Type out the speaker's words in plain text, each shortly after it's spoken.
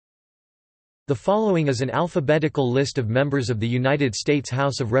The following is an alphabetical list of members of the United States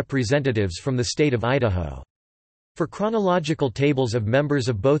House of Representatives from the state of Idaho. For chronological tables of members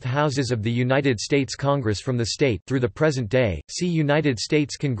of both houses of the United States Congress from the state through the present day, see United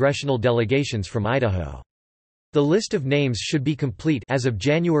States congressional delegations from Idaho. The list of names should be complete as of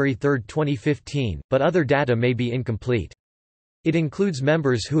January 3, 2015, but other data may be incomplete. It includes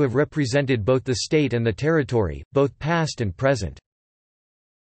members who have represented both the state and the territory, both past and present.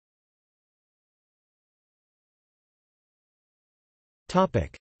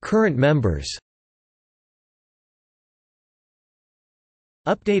 Current members.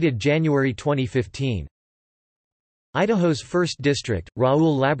 Updated January 2015. Idaho's 1st District,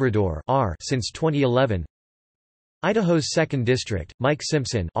 Raul Labrador R. since 2011. Idaho's 2nd District, Mike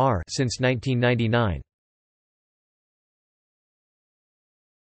Simpson R. since 1999.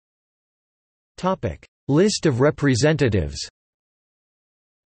 List of representatives.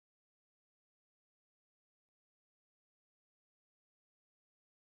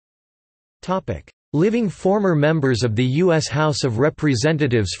 Living former members of the U.S. House of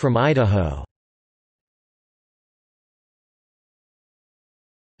Representatives from Idaho.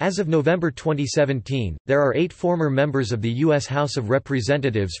 As of November 2017, there are 8 former members of the U.S. House of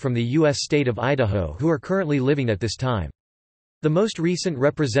Representatives from the U.S. state of Idaho who are currently living at this time. The most recent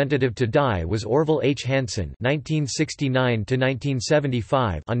representative to die was Orville H. Hanson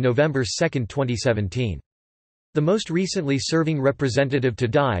 (1969–1975) on November 2, 2017. The most recently serving representative to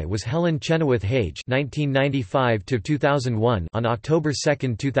die was Helen Chenoweth Hage (1995–2001) on October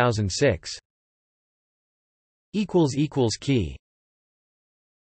 2, 2006. Key